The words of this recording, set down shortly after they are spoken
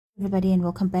Everybody, and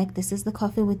welcome back. This is the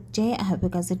Coffee with Jay. I hope you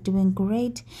guys are doing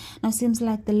great. Now, seems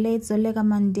like the late Zoleka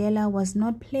Mandela was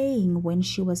not playing when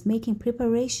she was making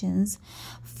preparations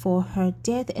for her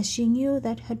death, as she knew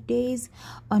that her days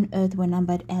on earth were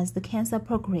numbered as the cancer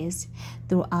progressed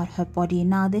throughout her body.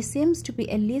 Now, there seems to be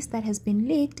a list that has been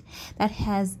leaked that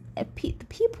has the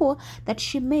people that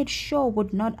she made sure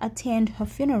would not attend her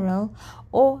funeral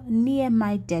or near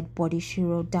my dead body, she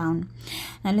wrote down.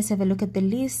 Now let's have a look at the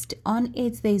list. On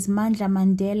it, there's Mandla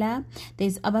Mandela,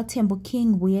 there's Abatembu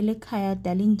King, Wuyele Kaya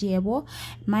Dalinjebo,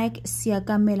 Mike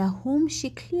Siakamela, whom she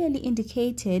clearly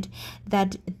indicated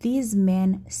that these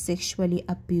men sexually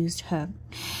abused her.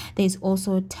 There's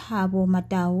also Thabo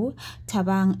Matau,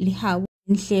 Tabang Lihau,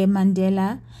 Nhle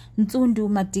Mandela, Ntundu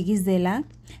Matigizela,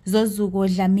 Zozugo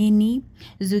Dlamini,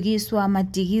 Zugiswa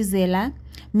Matigizela,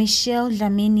 Michelle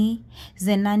Dlamini,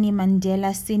 Zenani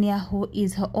Mandela Senior, who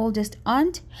is her oldest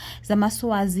aunt,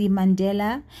 Zamaswazi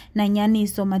Mandela,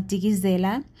 Nanyaniso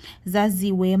Matigizela,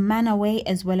 Zaziwe Manawe,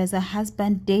 as well as her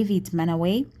husband David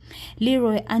Manawe,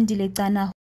 Leroy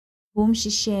Andiletana, whom she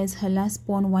shares her last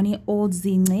born 1-year-old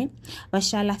Zince,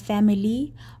 Bashala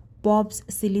family, Bobs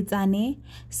Silitane,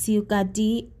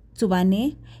 Siukati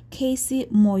Tubane, Casey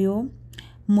Moyo,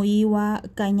 Muiwa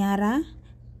Kanyara,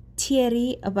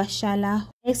 Thierry Bashala,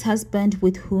 ex-husband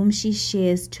with whom she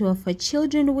shares 2 of her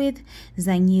children with,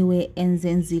 Zanyiwe and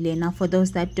Zenzile. Now, for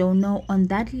those that don't know, on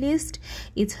that list,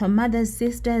 it's her mother's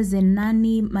sister,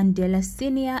 Zenani Mandela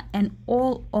Senior, and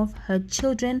all of her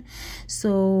children.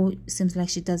 So, seems like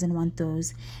she doesn't want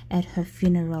those at her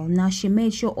funeral. Now, she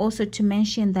made sure also to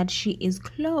mention that she is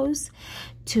close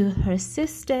to her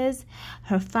sisters,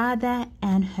 her father,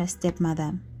 and her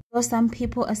stepmother. So some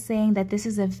people are saying that this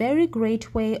is a very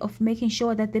great way of making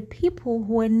sure that the people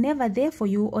who are never there for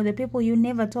you, or the people you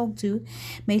never talk to,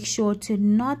 make sure to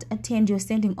not attend your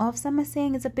sending off. Some are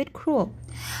saying it's a bit cruel.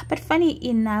 But funny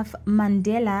enough,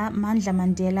 Mandla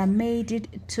Mandela made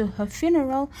it to her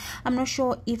funeral. I'm not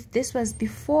sure if this was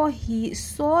before he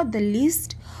saw the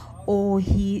list, or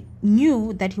he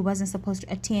knew that he wasn't supposed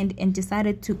to attend and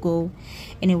decided to go.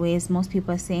 Anyways, most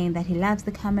people are saying that he loves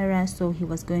the camera, so he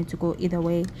was going to go either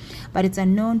way, but it's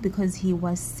unknown because he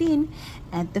was seen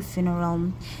at the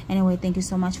funeral. Anyway, thank you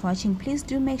so much for watching. Please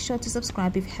do make sure to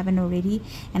subscribe if you haven't already,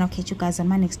 and I'll catch you guys on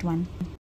my next one.